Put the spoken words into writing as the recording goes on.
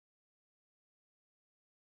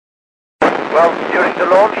Well, during the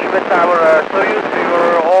launch with our Soyuz, we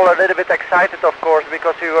were all a little bit excited, of course,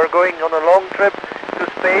 because we were going on a long trip to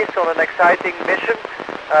space on an exciting mission.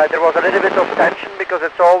 There was a little bit of tension because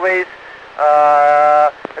it's always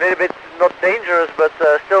a little bit not dangerous, but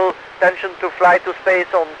still tension to fly to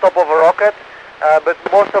space on top of a rocket. But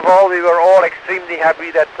most of all, we were all extremely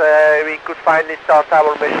happy that we could finally start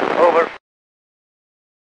our mission. Over.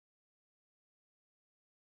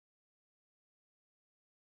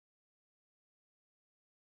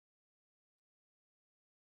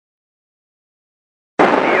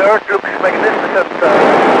 The Earth looks magnificent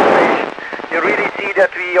station. You really see that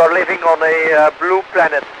we are living on a blue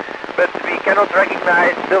planet, but we cannot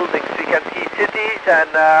recognize buildings. We can see cities and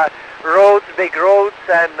roads, big roads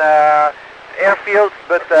and airfields,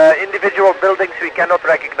 but individual buildings we cannot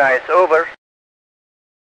recognize. Over.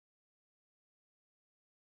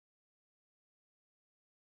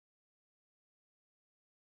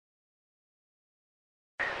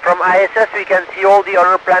 From ISS we can see all the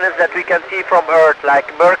other planets that we can see from Earth, like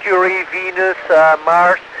Mercury, Venus,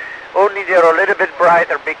 Mars. Only they're a little bit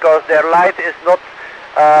brighter because their light is not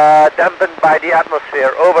dampened by the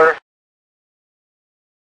atmosphere. Over.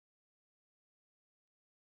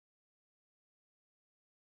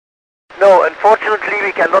 No, unfortunately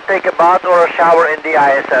we cannot take a bath or a shower in the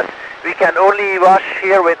ISS. We can only wash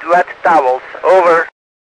here with wet towels. Over.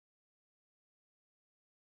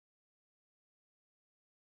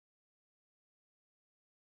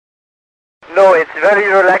 No, it's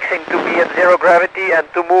very relaxing to be in zero gravity and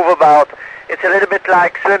to move about. It's a little bit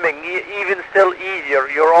like swimming, even still easier.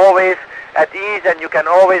 You're always at ease and you can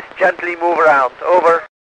always gently move around. Over.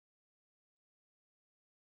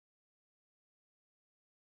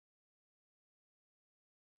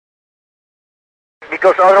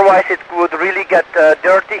 Because otherwise it would really get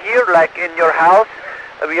dirty here, like in your house.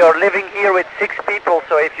 We are living here with 6 people,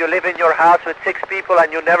 so if you live in your house with 6 people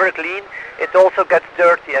and you never clean, it also gets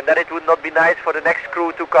dirty, and then it would not be nice for the next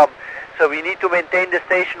crew to come. So we need to maintain the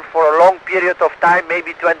station for a long period of time,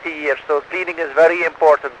 maybe 20 years. So cleaning is very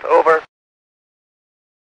important. Over.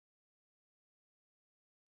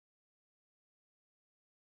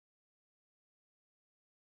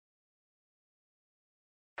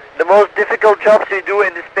 The most difficult jobs we do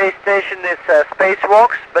in the space station is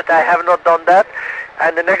spacewalks, but I have not done that.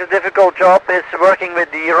 And the next difficult job is working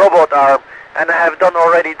with the robot arm. And I have done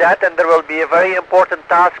already that, and there will be a very important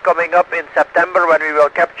task coming up in September when we will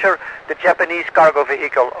capture the Japanese cargo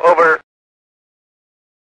vehicle. Over.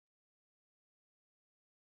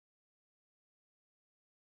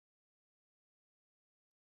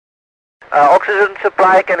 Oxygen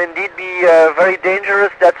supply can indeed be very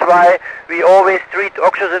dangerous. That's why we always treat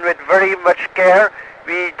oxygen with very much care.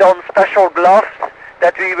 We don special gloves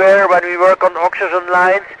that we wear when we work on oxygen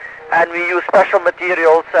lines, and we use special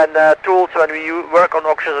materials and tools when we work on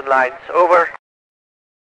oxygen lines. Over.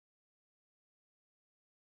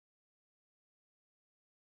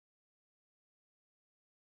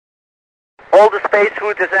 All the space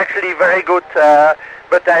food is actually very good,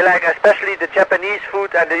 but I like especially the Japanese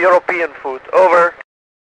food and the European food. Over.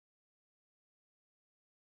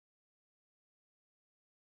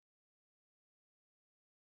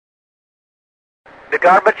 The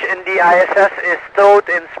garbage in the ISS is stowed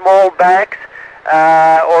in small bags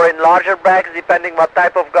or in larger bags, depending what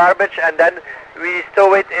type of garbage, and then we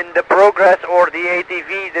stow it in the Progress or the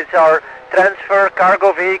ATV. These are transfer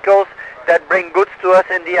cargo vehicles that bring goods to us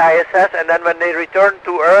in the ISS, and then when they return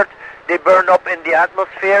to Earth, they burn up in the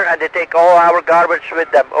atmosphere and they take all our garbage with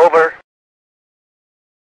them. Over.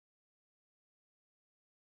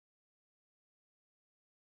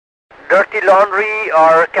 Dirty laundry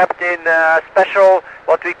are kept in special,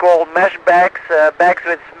 what we call mesh bags, bags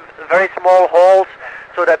with very small holes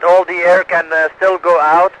so that all the air can still go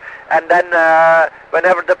out. And then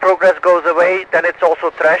whenever the Progress goes away, then it's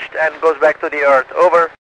also trashed and goes back to the Earth.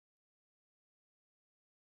 Over.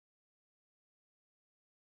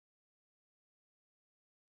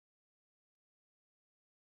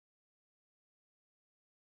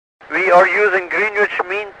 We are using Greenwich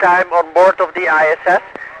Mean Time on board of the ISS,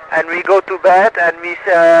 and we go to bed and we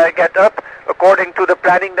get up according to the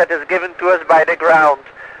planning that is given to us by the ground.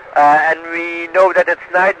 And we know that it's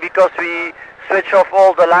night because we switch off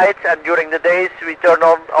all the lights, and during the days we turn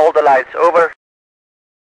on all the lights. Over.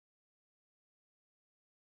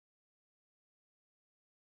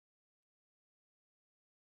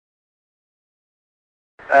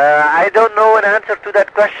 I don't know an answer to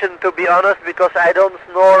that question, to be honest, because I don't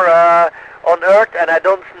snore on Earth and I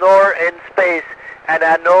don't snore in space. And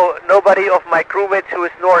I know nobody of my crewmates who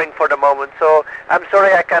is snoring for the moment. So I'm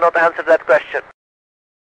sorry I cannot answer that question.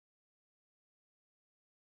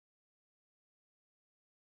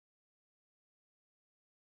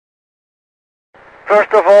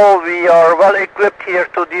 First of all, we are well equipped here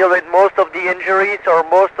to deal with most of the injuries or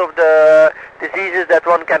most of the diseases that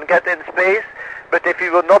one can get in space. But if we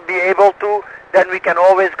will not be able to, then we can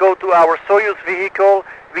always go to our Soyuz vehicle.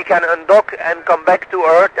 We can undock and come back to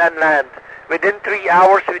Earth and land. Within 3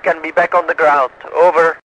 hours, we can be back on the ground.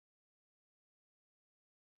 Over.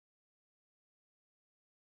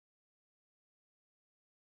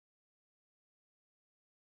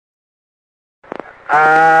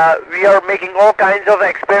 We are making all kinds of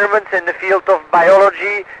experiments in the field of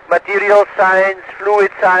biology, material science, fluid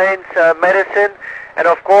science, medicine, and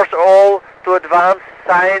of course all to advance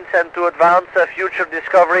science and to advance future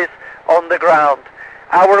discoveries on the ground.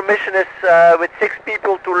 Our mission is with 6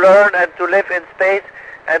 people to learn and to live in space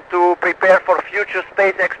and to prepare for future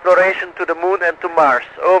space exploration to the moon and to Mars.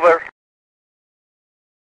 Over.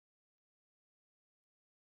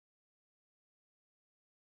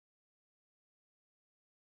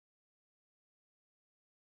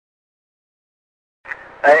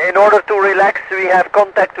 In order to relax, we have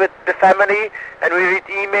contact with the family and we read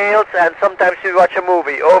emails and sometimes we watch a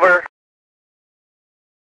movie. Over.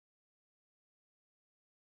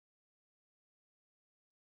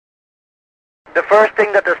 The first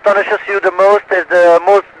thing that astonishes you the most is the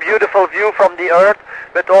most beautiful view from the Earth,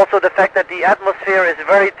 but also the fact that the atmosphere is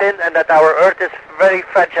very thin and that our Earth is very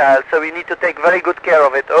fragile, so we need to take very good care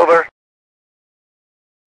of it. Over.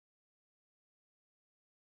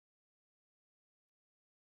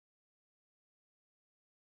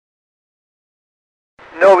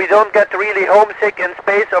 No, we don't get really homesick in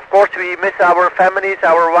space. Of course, we miss our families,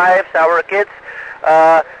 our wives, our kids.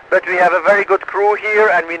 But we have a very good crew here,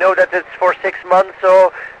 and we know that it's for 6 months,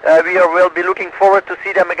 so we'll be looking forward to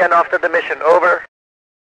see them again after the mission. Over.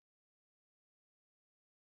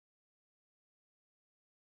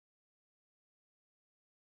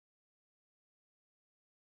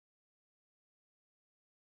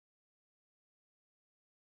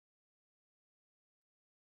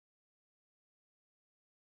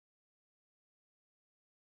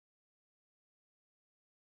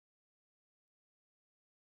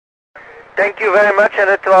 Thank you very much, and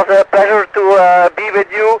it was a pleasure to be with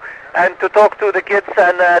you and to talk to the kids,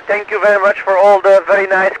 and thank you very much for all the very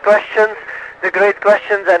nice questions, the great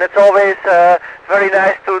questions, and it's always very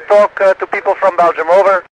nice to talk to people from Belgium.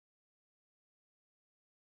 Over.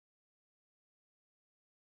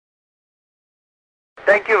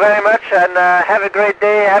 Thank you very much, and have a great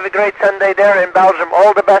day, have a great Sunday there in Belgium.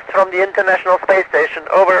 All the best from the International Space Station.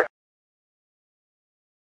 Over.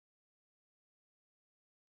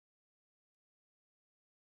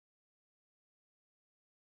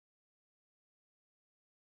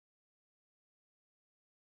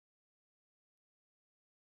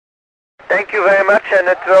 Thank you very much, and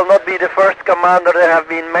it will not be the first commander. There have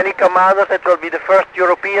been many commanders. It will be the first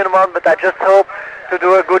European one, but I just hope to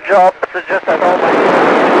do a good job, so just as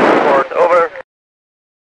always. Over.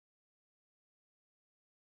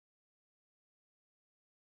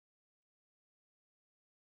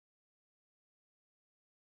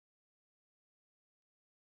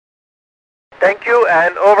 Thank you,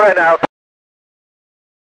 and over and out.